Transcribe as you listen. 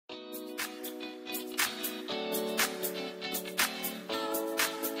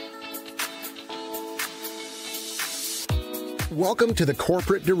Welcome to the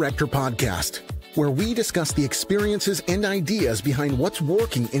Corporate Director Podcast, where we discuss the experiences and ideas behind what's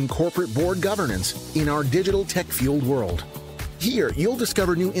working in corporate board governance in our digital tech-fueled world. Here, you'll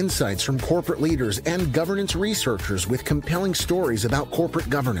discover new insights from corporate leaders and governance researchers with compelling stories about corporate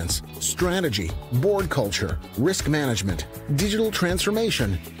governance, strategy, board culture, risk management, digital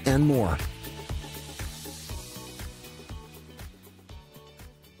transformation, and more.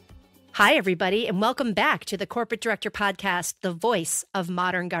 Hi, everybody, and welcome back to the Corporate Director Podcast, the voice of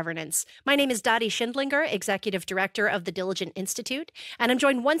modern governance. My name is Dottie Schindlinger, Executive Director of the Diligent Institute, and I'm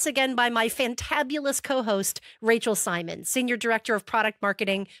joined once again by my fantabulous co-host, Rachel Simon, Senior Director of Product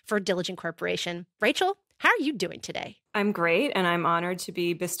Marketing for Diligent Corporation. Rachel, how are you doing today? I'm great, and I'm honored to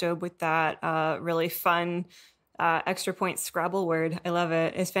be bestowed with that really fun extra point Scrabble word. I love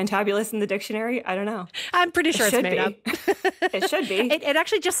it. Is fantabulous in the dictionary? I don't know. I'm pretty sure it's made up. It should be. It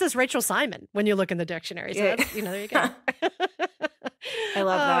actually just says Rachel Simon when you look in the dictionary. So that's, there you go. I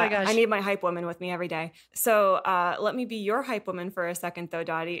love that. My gosh. I need my hype woman with me every day. So let me be your hype woman for a second, though,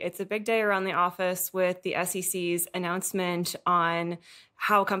 Dottie. It's a big day around the office with the SEC's announcement on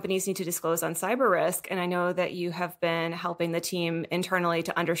how companies need to disclose on cyber risk. And I know that you have been helping the team internally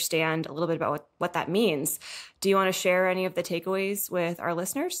to understand a little bit about what that means. Do you want to share any of the takeaways with our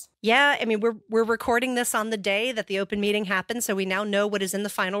listeners? Yeah, I mean, we're recording this on the day that the open meeting happened, so we now know what is in the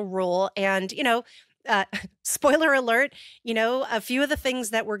final rule. And, spoiler alert, a few of the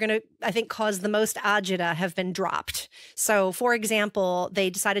things that were going to, I think, cause the most agita have been dropped. So, for example, they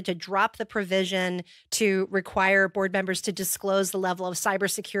decided to drop the provision to require board members to disclose the level of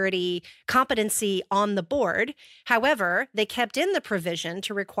cybersecurity competency on the board. However, they kept in the provision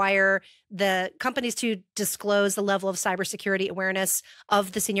to require the companies to disclose the level of cybersecurity awareness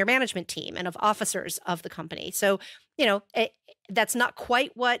of the senior management team and of officers of the company. So, that's not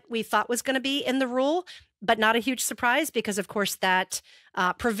quite what we thought was going to be in the rule, but not a huge surprise because, of course, that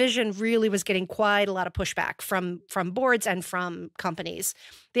provision really was getting quite a lot of pushback from boards and from companies.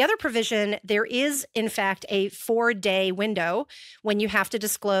 The other provision, there is, in fact, a 4-day window when you have to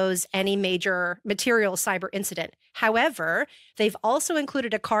disclose any major material cyber incident. However, they've also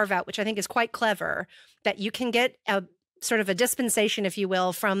included a carve-out, which I think is quite clever, that you can get a sort of a dispensation, if you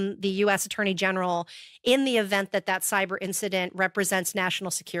will, from the U.S. Attorney General in the event that that cyber incident represents national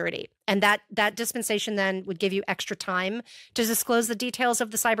security. And that dispensation then would give you extra time to disclose the details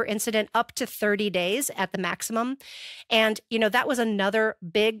of the cyber incident up to 30 days at the maximum. And, that was another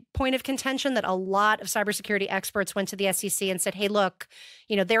big point of contention that a lot of cybersecurity experts went to the SEC and said, hey, look,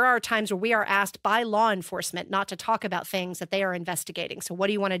 there are times where we are asked by law enforcement not to talk about things that they are investigating. So what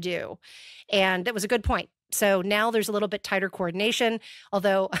do you want to do? And that was a good point. So now there's a little bit tighter coordination,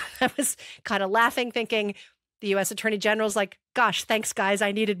 although I was kind of laughing, thinking the U.S. Attorney General's like, gosh, thanks, guys.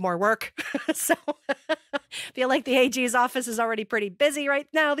 I needed more work. So I feel like the AG's office is already pretty busy right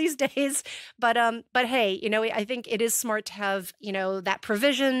now these days. But hey, I think it is smart to have, that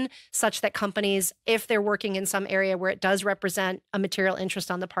provision such that companies, if they're working in some area where it does represent a material interest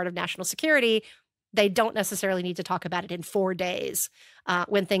on the part of national security, they don't necessarily need to talk about it in 4 days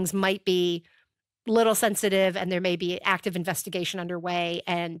when things might be little sensitive and there may be active investigation underway,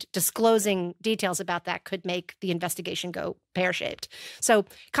 and disclosing details about that could make the investigation go pear-shaped. So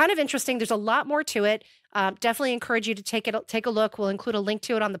kind of interesting. There's a lot more to it. Definitely encourage you to take a look. We'll include a link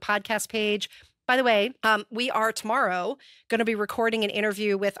to it on the podcast page. By the way, we are tomorrow going to be recording an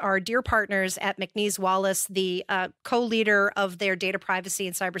interview with our dear partners at McNeese Wallace, the co-leader of their data privacy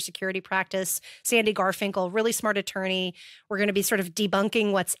and cybersecurity practice, Sandy Garfinkel, really smart attorney. We're going to be sort of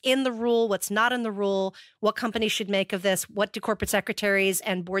debunking what's in the rule, what's not in the rule, what companies should make of this, what do corporate secretaries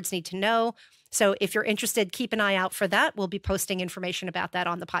and boards need to know. So if you're interested, keep an eye out for that. We'll be posting information about that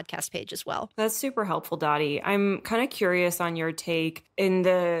on the podcast page as well. That's super helpful, Dottie. I'm kind of curious on your take in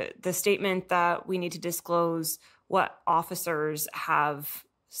the statement that we need to disclose what officers have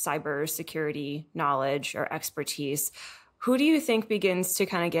cybersecurity knowledge or expertise. Who do you think begins to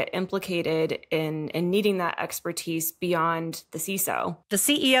kind of get implicated in needing that expertise beyond the CISO? The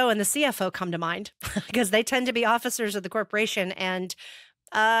CEO and the CFO come to mind because they tend to be officers of the corporation, and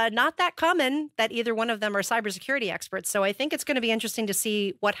not that common that either one of them are cybersecurity experts. So I think it's going to be interesting to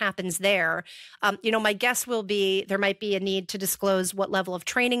see what happens there. My guess will be there might be a need to disclose what level of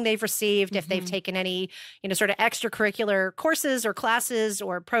training they've received, if they've taken any, sort of extracurricular courses or classes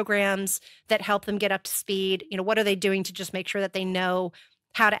or programs that help them get up to speed. What are they doing to just make sure that they know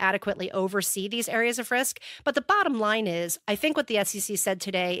how to adequately oversee these areas of risk? But the bottom line is, I think what the SEC said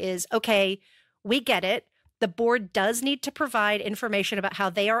today is, okay, we get it. the board does need to provide information about how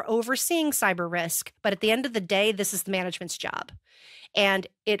they are overseeing cyber risk. But at the end of the day, this is the management's job. And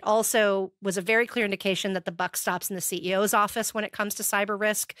it also was a very clear indication that the buck stops in the CEO's office when it comes to cyber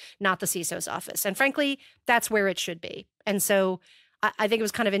risk, not the CISO's office. And frankly, that's where it should be. And so I think it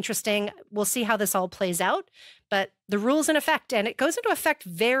was kind of interesting. We'll see how this all plays out, but the rule's in effect, and it goes into effect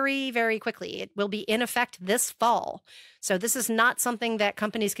very, very quickly. It will be in effect this fall. So this is not something that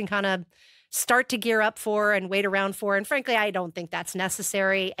companies can kind of start to gear up for and wait around for. And frankly, I don't think that's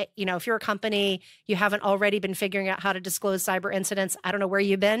necessary. If you're a company, you haven't already been figuring out how to disclose cyber incidents, I don't know where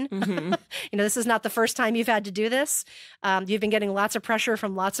you've been. Mm-hmm. This is not the first time you've had to do this. You've been getting lots of pressure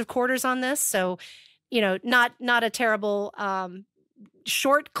from lots of quarters on this. So, not a terrible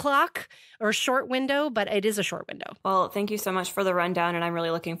short clock or short window, but it is a short window. Well, thank you so much for the rundown. And I'm really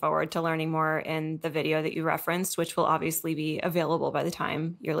looking forward to learning more in the video that you referenced, which will obviously be available by the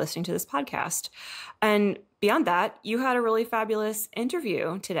time you're listening to this podcast. And beyond that, you had a really fabulous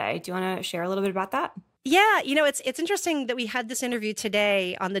interview today. Do you want to share a little bit about that? Yeah, it's interesting that we had this interview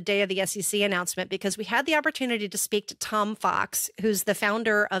today on the day of the SEC announcement, because we had the opportunity to speak to Tom Fox, who's the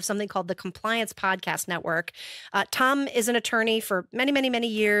founder of something called the Compliance Podcast Network. Tom is an attorney for many, many, many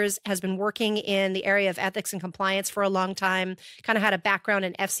years, has been working in the area of ethics and compliance for a long time, kind of had a background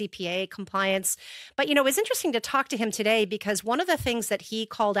in FCPA compliance. But, it was interesting to talk to him today because one of the things that he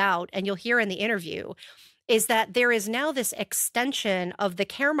called out, and you'll hear in the interview, is that there is now this extension of the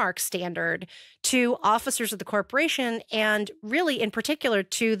Caremark standard to officers of the corporation, and really in particular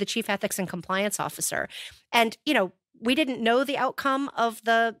to the chief ethics and compliance officer. And, we didn't know the outcome of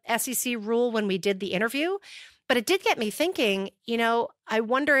the SEC rule when we did the interview, but it did get me thinking, I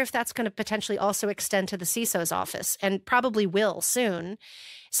wonder if that's going to potentially also extend to the CISO's office, and probably will soon.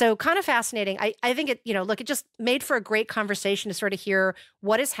 So kind of fascinating. I think it just made for a great conversation to sort of hear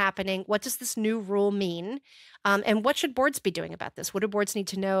what is happening. What does this new rule mean? And what should boards be doing about this? What do boards need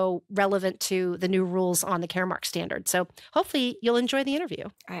to know relevant to the new rules on the Caremark standard? So hopefully you'll enjoy the interview.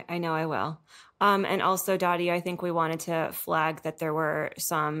 I know I will. And also, Dottie, I think we wanted to flag that there were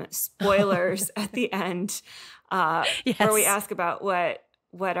some spoilers at the end yes. where we ask about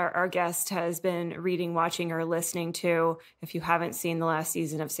what our guest has been reading, watching, or listening to. If you haven't seen the last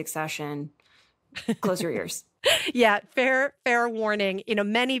season of Succession, close your ears. Yeah, fair warning.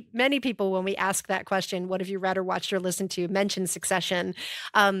 Many people, when we ask that question, what have you read or watched or listened to, mention Succession.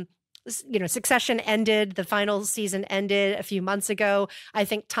 Succession ended, the final season ended a few months ago. I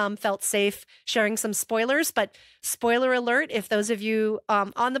think Tom felt safe sharing some spoilers, but spoiler alert, if those of you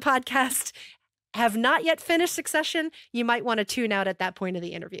on the podcast have not yet finished Succession, you might want to tune out at that point of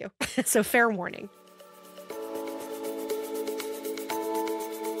the interview. So fair warning.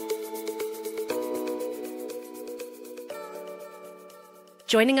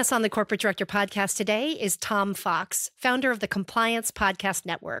 Joining us on the Corporate Director Podcast today is Tom Fox, founder of the Compliance Podcast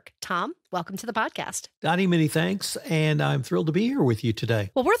Network. Tom, welcome to the podcast. Dottie, many thanks, and I'm thrilled to be here with you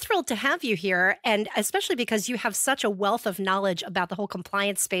today. Well, we're thrilled to have you here, and especially because you have such a wealth of knowledge about the whole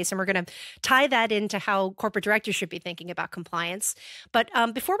compliance space, and we're going to tie that into how corporate directors should be thinking about compliance. But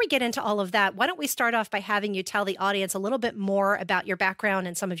before we get into all of that, why don't we start off by having you tell the audience a little bit more about your background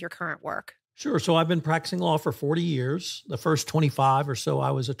and some of your current work? Sure. So I've been practicing law for 40 years. The first 25 or so, I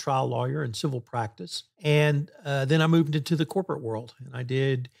was a trial lawyer in civil practice. And then I moved into the corporate world, and I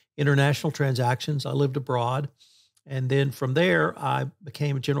did international transactions. I lived abroad. And then from there, I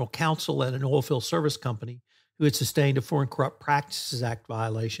became a general counsel at an oilfield service company who had sustained a Foreign Corrupt Practices Act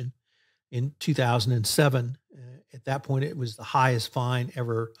violation in 2007. At that point, it was the highest fine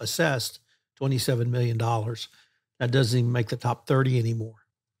ever assessed, $27 million. That doesn't even make the top 30 anymore.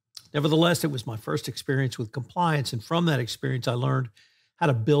 Nevertheless, it was my first experience with compliance. And from that experience, I learned how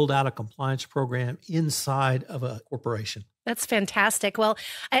to build out a compliance program inside of a corporation. That's fantastic. Well,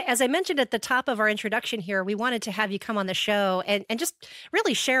 as I mentioned at the top of our introduction here, we wanted to have you come on the show and just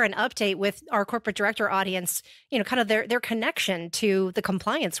really share an update with our corporate director audience, kind of their connection to the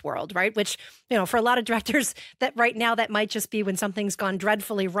compliance world, right? Which, for a lot of directors that right now, that might just be when something's gone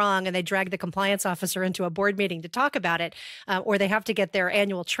dreadfully wrong and they drag the compliance officer into a board meeting to talk about it, or they have to get their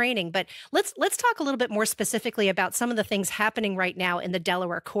annual training. But let's talk a little bit more specifically about some of the things happening right now in the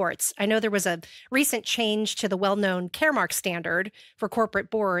Delaware courts. I know there was a recent change to the well-known Caremark standard for corporate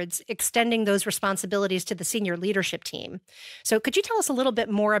boards, extending those responsibilities to the senior leadership team. So could you tell us a little bit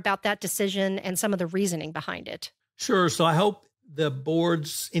more about that decision and some of the reasoning behind it? Sure. So I hope the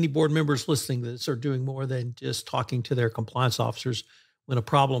boards, any board members listening to this, are doing more than just talking to their compliance officers when a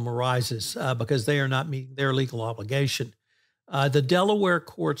problem arises, because they are not meeting their legal obligation. The Delaware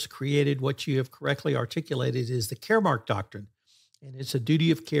courts created what you have correctly articulated is the Caremark doctrine, and it's a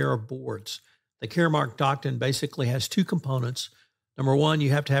duty of care of boards. The Caremark doctrine basically has two components. Number one,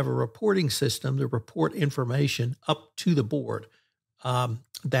 you have to have a reporting system to report information up to the board.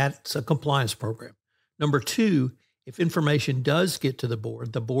 That's a compliance program. Number two, if information does get to the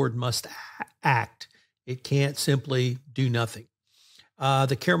board must act. It can't simply do nothing.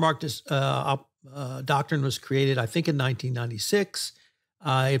 The Caremark doctrine was created, I think, in 1996.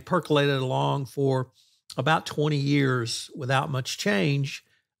 It percolated along for about 20 years without much change,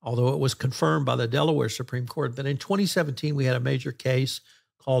 although it was confirmed by the Delaware Supreme Court. But in 2017, we had a major case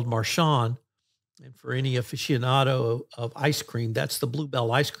called Marchand. And for any aficionado of ice cream, that's the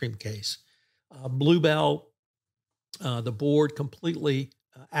Bluebell ice cream case. Bluebell, the board completely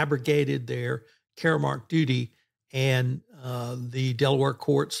abrogated their Caremark duty, and the Delaware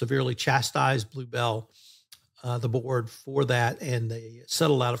court severely chastised Bluebell, the board, for that, and they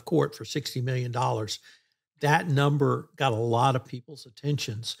settled out of court for $60 million. That number got a lot of people's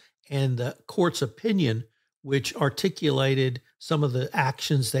attentions, and the court's opinion, which articulated some of the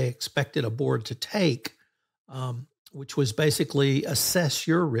actions they expected a board to take, which was basically assess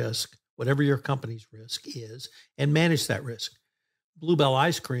your risk, whatever your company's risk is, and manage that risk. Bluebell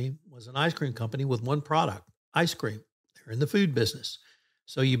Ice Cream was an ice cream company with one product, ice cream. They're in the food business.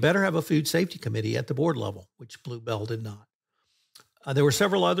 So you better have a food safety committee at the board level, which Bluebell did not. There were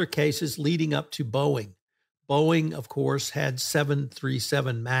several other cases leading up to Boeing. Boeing, of course, had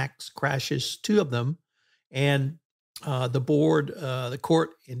 737 MAX crashes, two of them. And the court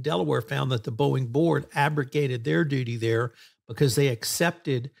in Delaware found that the Boeing board abrogated their duty there because they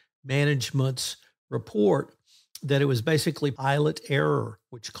accepted management's report that it was basically pilot error,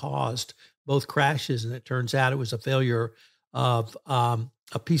 which caused both crashes. And it turns out it was a failure of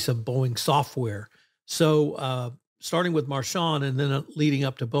a piece of Boeing software. So starting with Marchand and then leading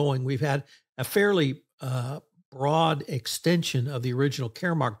up to Boeing, we've had a fairly broad extension of the original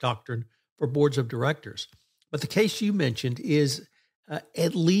Caremark doctrine for boards of directors. But the case you mentioned is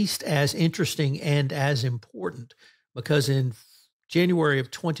at least as interesting and as important, because in January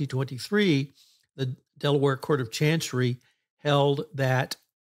of 2023, the Delaware Court of Chancery held that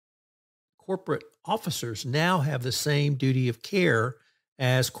corporate officers now have the same duty of care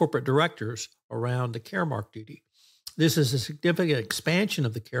as corporate directors around the Caremark duty. This is a significant expansion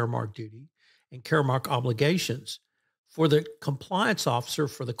of the Caremark duty and Caremark obligations. For the compliance officer,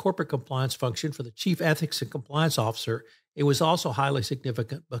 for the corporate compliance function, for the chief ethics and compliance officer, it was also highly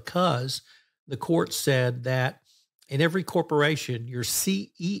significant because the court said that in every corporation, your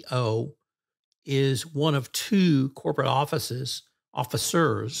CEO is one of two corporate officers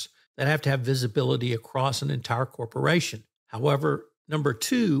that have to have visibility across an entire corporation. However, number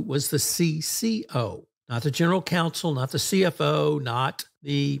two was the CCO, not the general counsel, not the CFO, not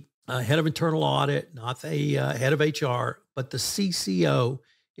the head of internal audit, not the head of HR, but the CCO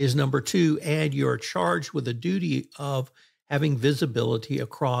is number two, and you're charged with the duty of having visibility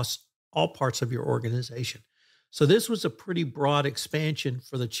across all parts of your organization. So this was a pretty broad expansion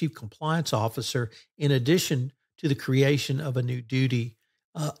for the chief compliance officer, in addition to the creation of a new duty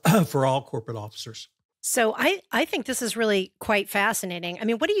for all corporate officers. So I think this is really quite fascinating. I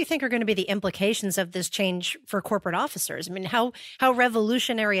mean, what do you think are going to be the implications of this change for corporate officers? I mean, how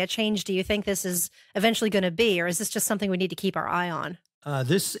revolutionary a change do you think this is eventually going to be? Or is this just something we need to keep our eye on?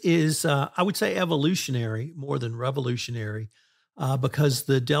 This is, I would say, evolutionary more than revolutionary, because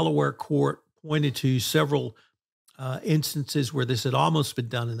the Delaware court pointed to several instances where this had almost been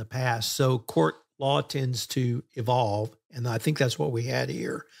done in the past. So court law tends to evolve, and I think that's what we had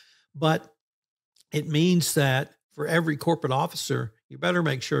here. But it means that for every corporate officer, you better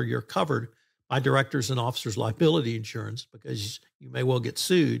make sure you're covered by directors and officers' liability insurance, because you may well get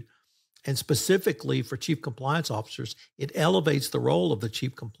sued. And specifically for chief compliance officers, it elevates the role of the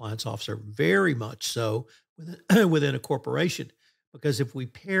chief compliance officer very much so within a corporation. Because if we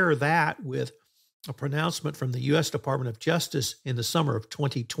pair that with a pronouncement from the U.S. Department of Justice in the summer of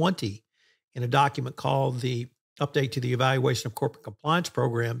 2020 in a document called the Update to the Evaluation of Corporate Compliance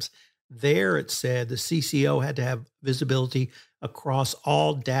Programs, there it said the CCO had to have visibility across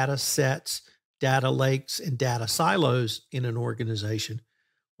all data sets, data lakes, and data silos in an organization.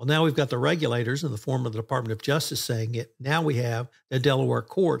 Well, now we've got the regulators in the form of the Department of Justice saying it. Now we have the Delaware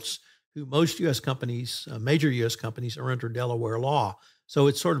courts, who most U.S. companies, major U.S. companies, are under Delaware law. So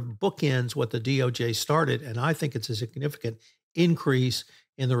it sort of bookends what the DOJ started, and I think it's a significant increase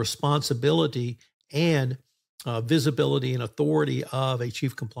in the responsibility and visibility and authority of a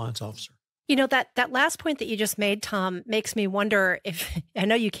chief compliance officer. You know, that last point that you just made, Tom, makes me wonder if, I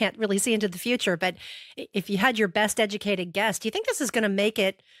know you can't really see into the future, but if you had your best educated guess, do you think this is going to make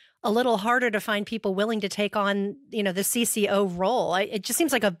it a little harder to find people willing to take on, the CCO role. It just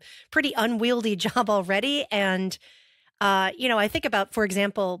seems like a pretty unwieldy job already. And, I think about, for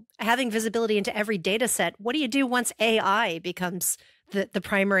example, having visibility into every data set. What do you do once AI becomes the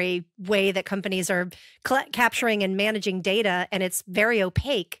primary way that companies are capturing and managing data, and it's very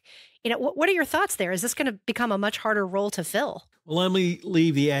opaque? What are your thoughts there? Is this going to become a much harder role to fill? Well, let me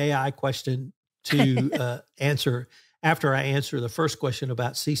leave the AI question to answer after I answer the first question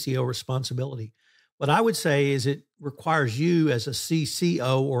about CCO responsibility. What I would say is it requires you as a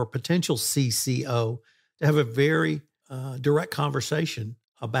CCO or a potential CCO to have a very direct conversation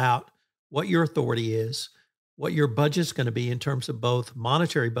about what your authority is, what your budget's going to be in terms of both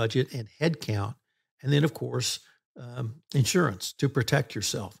monetary budget and headcount, and then, of course, insurance to protect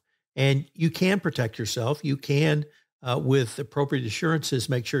yourself. And you can protect yourself. You can, with appropriate assurances,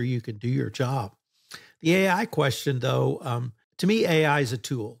 make sure you can do your job. The AI question, though, to me, AI is a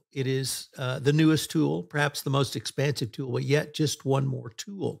tool. It is the newest tool, perhaps the most expansive tool, but yet just one more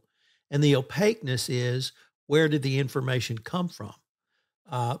tool. And the opaqueness is, where did the information come from?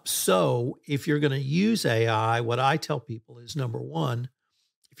 So if you're going to use AI, what I tell people is, number one,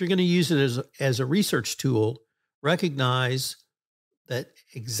 if you're going to use it as a research tool, recognize that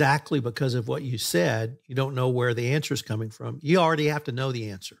exactly because of what you said, you don't know where the answer is coming from. You already have to know the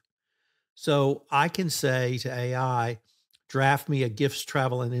answer. So I can say to AI, draft me a gifts,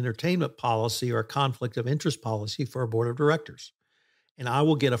 travel, and entertainment policy or a conflict of interest policy for a board of directors. And I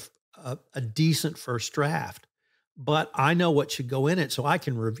will get a decent first draft. But I know what should go in it, so I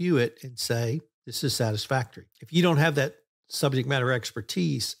can review it and say, this is satisfactory. If you don't have that subject matter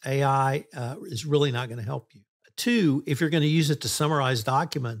expertise, AI is really not going to help you. Two, if you're going to use it to summarize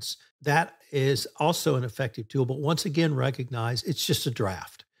documents, that is also an effective tool. But once again, recognize it's just a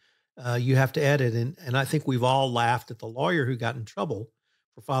draft. You have to edit. And I think we've all laughed at the lawyer who got in trouble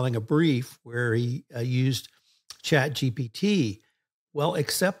for filing a brief where he used ChatGPT. Well,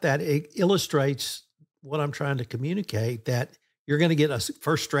 except that it illustrates what I'm trying to communicate, that you're going to get a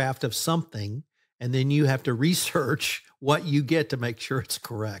first draft of something, and then you have to research what you get to make sure it's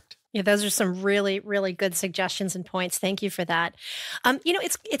correct. Yeah, those are some really, really good suggestions and points. Thank you for that.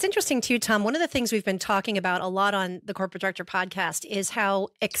 It's interesting too, Tom. One of the things we've been talking about a lot on the Corporate Director podcast is how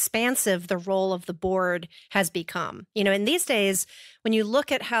expansive the role of the board has become. In these days, when you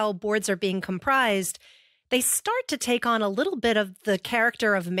look at how boards are being comprised, they start to take on a little bit of the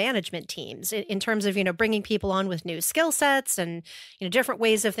character of management teams in terms of, bringing people on with new skill sets and, different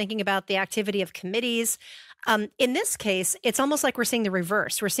ways of thinking about the activity of committees. In this case, it's almost like we're seeing the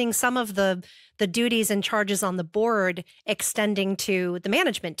reverse. We're seeing some of the duties and charges on the board extending to the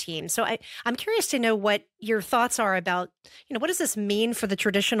management team. So I'm curious to know what your thoughts are about, what does this mean for the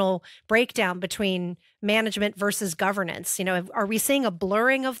traditional breakdown between management versus governance? Are we seeing a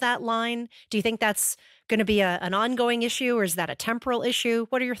blurring of that line? Do you think that's going to be an ongoing issue, or is that a temporal issue?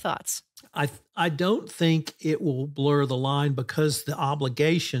 What are your thoughts? I don't think it will blur the line, because the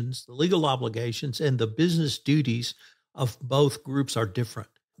obligations, the legal obligations and the business duties of both groups are different.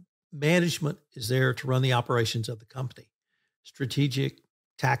 Management is there to run the operations of the company, strategic,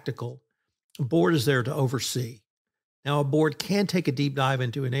 tactical. A board is there to oversee. Now, a board can take a deep dive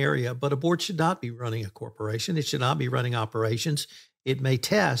into an area, but a board should not be running a corporation. It should not be running operations. It may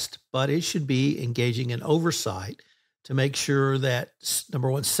test, but it should be engaging in oversight to make sure that, number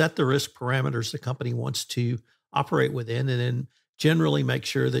one, set the risk parameters the company wants to operate within, and then generally make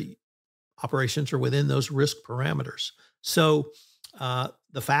sure that operations are within those risk parameters. So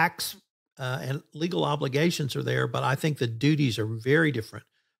the facts and legal obligations are there, but I think the duties are very different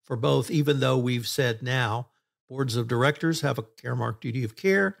for both, even though we've said now boards of directors have a Caremark duty of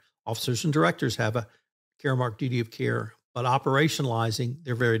care, officers and directors have a Caremark duty of care, but operationalizing,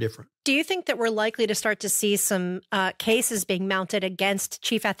 they're very different. Do you think that we're likely to start to see some cases being mounted against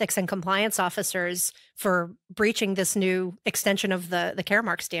chief ethics and compliance officers for breaching this new extension of the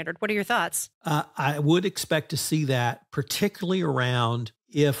Caremark standard? What are your thoughts? I would expect to see that, particularly around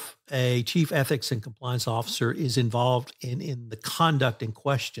if a chief ethics and compliance officer is involved in the conduct in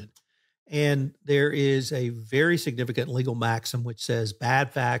question. And there is a very significant legal maxim which says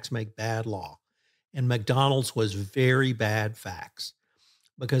bad facts make bad law. And McDonald's was very bad facts,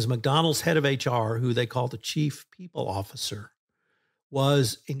 because McDonald's head of HR, who they call the chief people officer,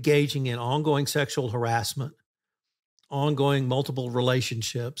 was engaging in ongoing sexual harassment, ongoing multiple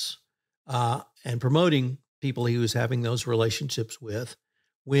relationships, and promoting people he was having those relationships with,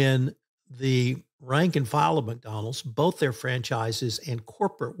 when the rank and file of McDonald's, both their franchises and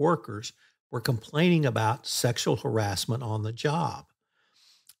corporate workers, were complaining about sexual harassment on the job.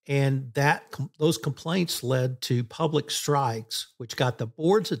 And those complaints led to public strikes, which got the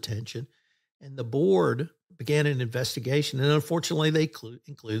board's attention. And the board began an investigation. And unfortunately, they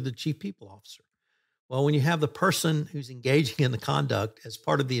included the chief people officer. Well, when you have the person who's engaging in the conduct as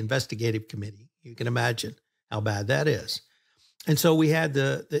part of the investigative committee, you can imagine how bad that is. And so we had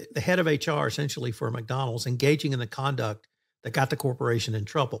the head of HR essentially for McDonald's engaging in the conduct that got the corporation in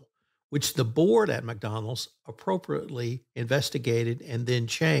trouble, which the board at McDonald's appropriately investigated and then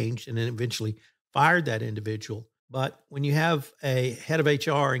changed and then eventually fired that individual. But when you have a head of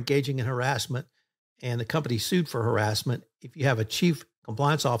HR engaging in harassment and the company sued for harassment, if you have a chief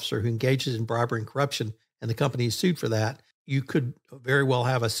compliance officer who engages in bribery and corruption and the company is sued for that, you could very well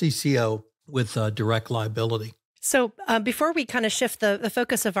have a CCO with direct liability. So before we kind of shift the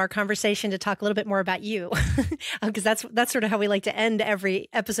focus of our conversation to talk a little bit more about you, because that's sort of how we like to end every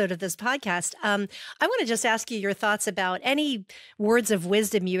episode of this podcast, I want to just ask you your thoughts about any words of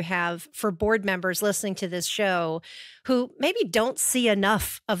wisdom you have for board members listening to this show who maybe don't see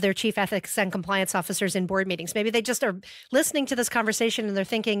enough of their chief ethics and compliance officers in board meetings. Maybe they just are listening to this conversation and they're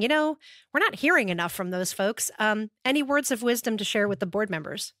thinking, we're not hearing enough from those folks. Any words of wisdom to share with the board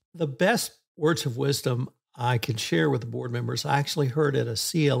members? The best words of wisdom I can share with the board members, I actually heard at a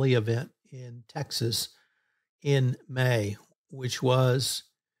CLE event in Texas in May, which was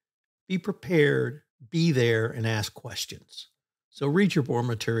be prepared, be there, and ask questions. So read your board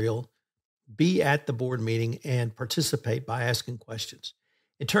material, be at the board meeting, and participate by asking questions.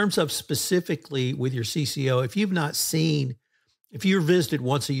 In terms of specifically with your CCO, if you're visited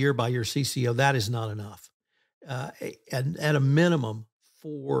once a year by your CCO, that is not enough. And at a minimum,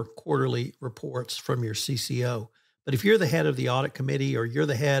 4 quarterly reports from your CCO. But if you're the head of the audit committee, or you're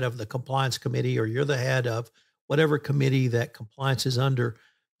the head of the compliance committee, or you're the head of whatever committee that compliance is under,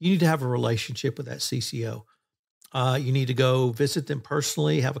 you need to have a relationship with that CCO. You need to go visit them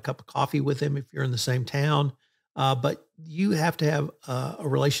personally, have a cup of coffee with them if you're in the same town. But you have to have a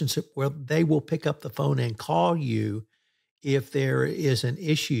relationship where they will pick up the phone and call you if there is an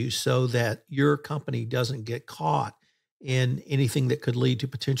issue so that your company doesn't get caught in anything that could lead to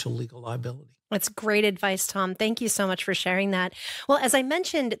potential legal liability. That's great advice, Tom. Thank you so much for sharing that. Well, as I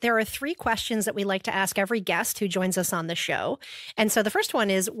mentioned, there are 3 questions that we like to ask every guest who joins us on the show. And so the first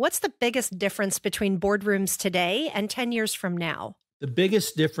one is, what's the biggest difference between boardrooms today and 10 years from now? The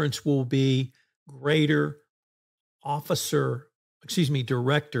biggest difference will be greater director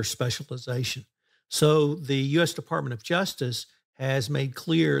specialization. So the U.S. Department of Justice has made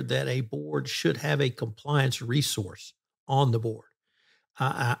clear that a board should have a compliance resource on the board.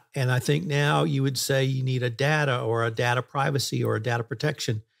 And I think now you would say you need a data or a data privacy or a data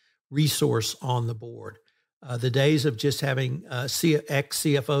protection resource on the board. The days of just having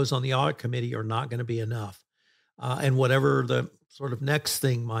ex-CFOs on the audit committee are not going to be enough. And whatever the sort of next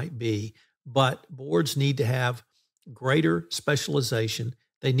thing might be, but boards need to have greater specialization.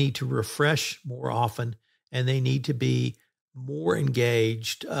 They need to refresh more often, and they need to be more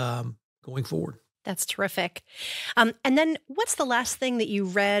engaged going forward. That's terrific. And then what's the last thing that you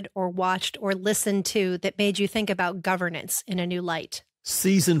read or watched or listened to that made you think about governance in a new light?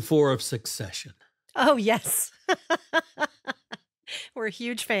 Season 4 of Succession. Oh, yes. We're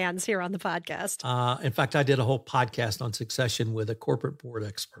huge fans here on the podcast. In fact, I did a whole podcast on Succession with a corporate board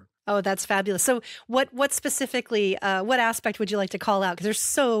expert. Oh, that's fabulous. So what specifically, what aspect would you like to call out? Because there's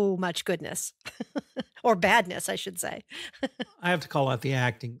so much goodness or badness, I should say. I have to call out the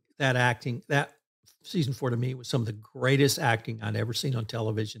acting. That season 4 to me was some of the greatest acting I'd ever seen on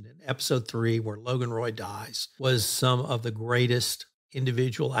television. In episode 3, where Logan Roy dies, was some of the greatest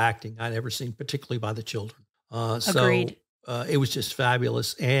individual acting I'd ever seen, particularly by the children. Agreed. So it was just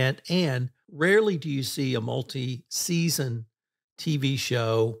fabulous. And rarely do you see a multi-season TV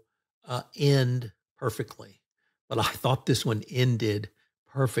show end perfectly. But I thought this one ended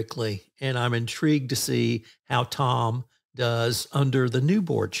perfectly. And I'm intrigued to see how Tom does under the new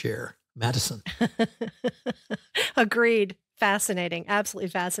board chair, Madison. Agreed. Fascinating. Absolutely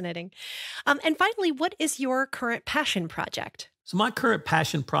fascinating. And finally, what is your current passion project? So my current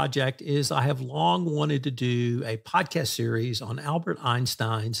passion project is I have long wanted to do a podcast series on Albert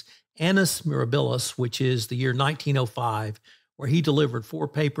Einstein's Annus Mirabilis, which is the year 1905, where he delivered 4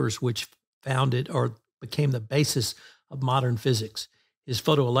 papers which founded or became the basis of modern physics. His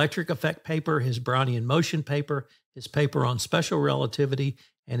photoelectric effect paper, his Brownian motion paper, his paper on special relativity,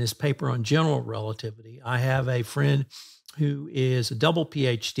 and his paper on general relativity. I have a friend who is a double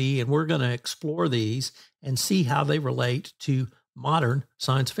PhD, and we're going to explore these and see how they relate to modern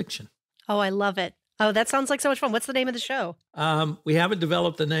science fiction. Oh, I love it. Oh, that sounds like so much fun. What's the name of the show? We haven't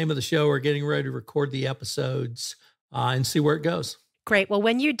developed the name of the show. We're getting ready to record the episodes and see where it goes. Great. Well,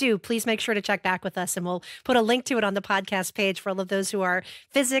 when you do, please make sure to check back with us, and we'll put a link to it on the podcast page for all of those who are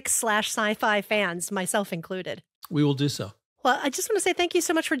physics/sci-fi fans, myself included. We will do so. Well, I just want to say thank you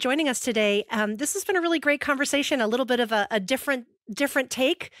so much for joining us today. This has been a really great conversation, a little bit of a different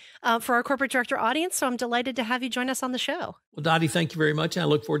take for our corporate director audience. So I'm delighted to have you join us on the show. Well, Dottie, thank you very much. And I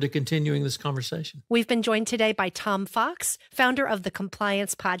look forward to continuing this conversation. We've been joined today by Tom Fox, founder of the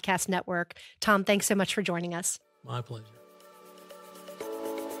Compliance Podcast Network. Tom, thanks so much for joining us. My pleasure.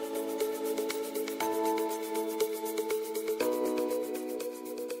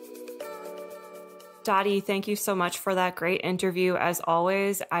 Dottie, thank you so much for that great interview. As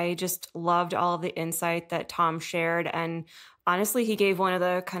always, I just loved all of the insight that Tom shared. And honestly, he gave one of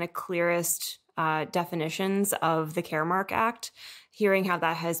the kind of clearest definitions of the Caremark Act. Hearing how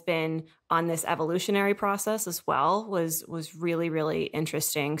that has been on this evolutionary process as well was really, really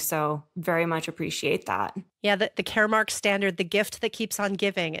interesting. So very much appreciate that. Yeah, the Caremark standard, the gift that keeps on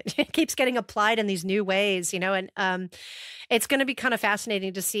giving, it keeps getting applied in these new ways, and it's going to be kind of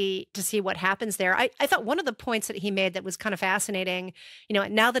fascinating to see what happens there. I thought one of the points that he made that was kind of fascinating,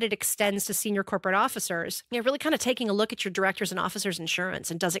 now that it extends to senior corporate officers, really kind of taking a look at your directors and officers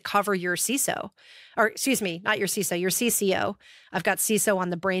insurance, and does it cover your CISO, or excuse me, not your CISO, your CCO. I've got CISO on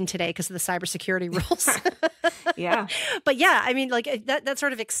the brain today because of the cybersecurity rules. Yeah. But yeah, I mean, like that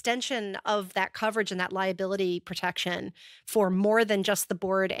sort of extension of that coverage and that liability protection for more than just the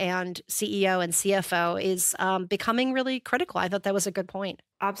board and CEO and CFO is becoming really critical. I thought that was a good point.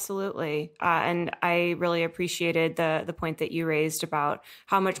 Absolutely. And I really appreciated the point that you raised about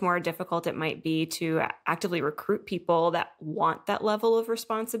how much more difficult it might be to actively recruit people that want that level of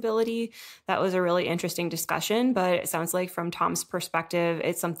responsibility. That was a really interesting discussion, but it sounds like from Tom's perspective,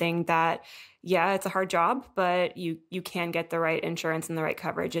 it's something that, yeah, it's a hard job, but you can get the right insurance and the right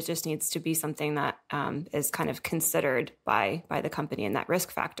coverage. It just needs to be something that is kind of considered by the company and that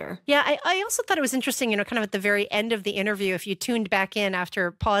risk factor. Yeah, I also thought it was interesting, kind of at the very end of the interview, if you tuned back in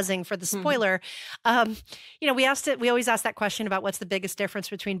after pausing for the spoiler, we always ask that question about what's the biggest difference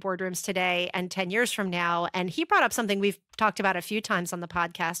between boardrooms today and 10 years from now. And he brought up something we've talked about a few times on the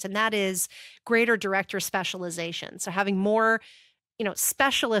podcast, and that is greater director specialization. So having more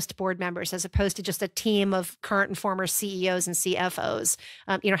specialist board members as opposed to just a team of current and former CEOs and CFOs,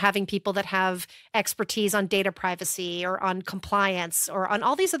 having people that have expertise on data privacy or on compliance or on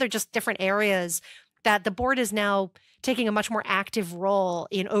all these other just different areas that the board is now taking a much more active role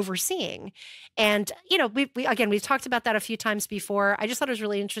in overseeing. And, we've talked about that a few times before. I just thought it was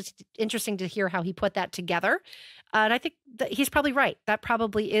really interesting to hear how he put that together. And I think that he's probably right. That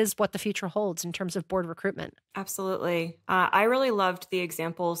probably is what the future holds in terms of board recruitment. Absolutely. I really loved the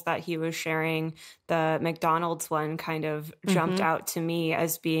examples that he was sharing. The McDonald's one kind of jumped out to me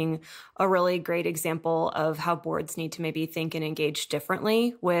as being a really great example of how boards need to maybe think and engage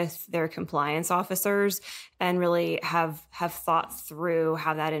differently with their compliance officers and really have thought through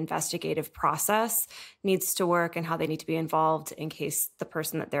how that investigative process needs to work and how they need to be involved in case the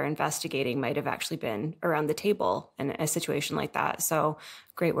person that they're investigating might have actually been around the table in a situation like that. So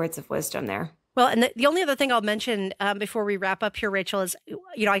great words of wisdom there. Well, and the only other thing I'll mention before we wrap up here, Rachel, is,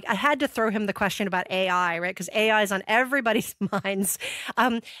 I had to throw him the question about AI, right? Because AI is on everybody's minds.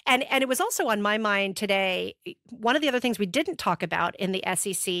 And it was also on my mind today. One of the other things we didn't talk about in the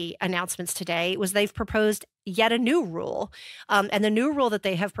SEC announcements today was they've proposed yet a new rule. And the new rule that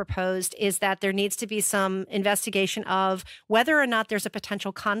they have proposed is that there needs to be some investigation of whether or not there's a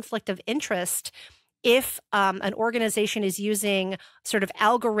potential conflict of interest if an organization is using sort of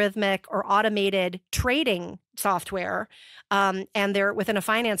algorithmic or automated trading software and they're within a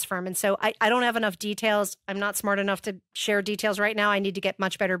finance firm. And so I don't have enough details. I'm not smart enough to share details right now. I need to get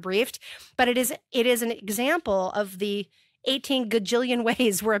much better briefed. But it is an example of the 18 gajillion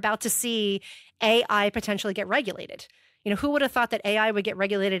ways we're about to see AI potentially get regulated. Who would have thought that AI would get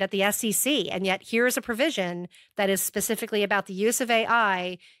regulated at the SEC? And yet here's a provision that is specifically about the use of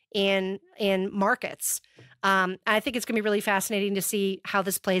AI in markets. I think it's going to be really fascinating to see how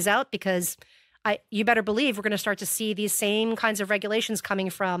this plays out, because you better believe we're going to start to see these same kinds of regulations coming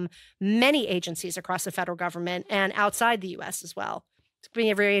from many agencies across the federal government and outside the U.S. as well. It's going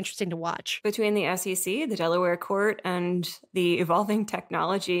to be very interesting to watch. Between the SEC, the Delaware Court, and the evolving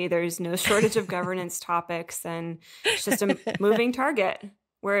technology, there's no shortage of governance topics, and it's just a moving target.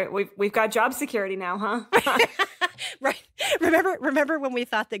 We've got job security now, huh? Right. Remember when we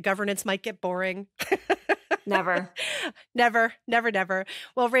thought that governance might get boring? Never. Never.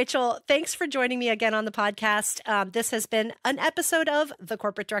 Well, Rachel, thanks for joining me again on the podcast. This has been an episode of the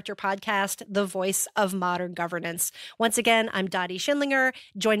Corporate Director Podcast, the voice of modern governance. Once again, I'm Dottie Schindlinger,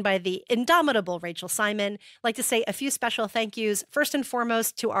 joined by the indomitable Rachel Simon. I'd like to say a few special thank yous, first and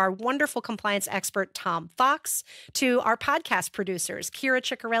foremost, to our wonderful compliance expert, Tom Fox, to our podcast producers, Kira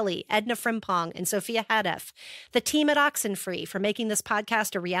Ciccarelli, Edna Frimpong, and Sophia Hadef, the team at Oxenfree for making this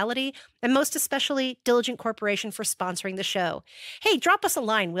podcast a reality, and most especially Diligent Corporation for sponsoring the show. Hey, drop us a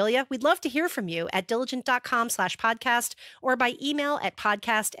line, will you? We'd love to hear from you at diligent.com/podcast or by email at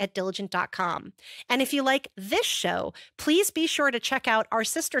podcast@diligent.com. And if you like this show, please be sure to check out our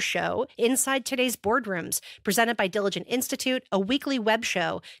sister show, Inside Today's Boardrooms, presented by Diligent Institute, a weekly web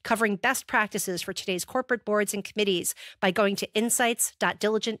show covering best practices for today's corporate boards and committees by going to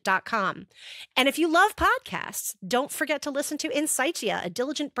insights.diligent.com. And if you love podcasts, don't forget to listen to Insightia, a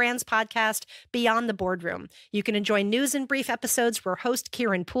Diligent Brands podcast beyond the boardroom. You can enjoy news and brief episodes where host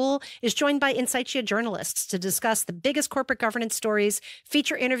Kieran Poole is joined by Insightia journalists to discuss the biggest corporate governance stories,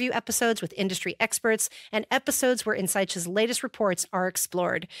 feature interview episodes with industry experts, and episodes where Insightia's latest reports are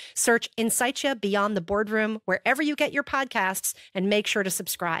explored. Search Insightia Beyond the Boardroom wherever you get your podcasts and make sure to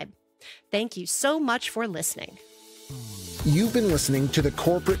subscribe. Thank you so much for listening. You've been listening to the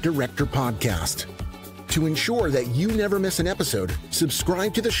Corporate Director Podcast. To ensure that you never miss an episode,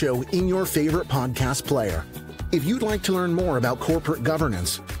 subscribe to the show in your favorite podcast player. If you'd like to learn more about corporate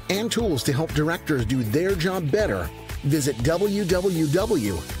governance and tools to help directors do their job better, visit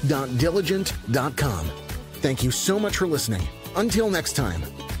www.diligent.com. Thank you so much for listening. Until next time.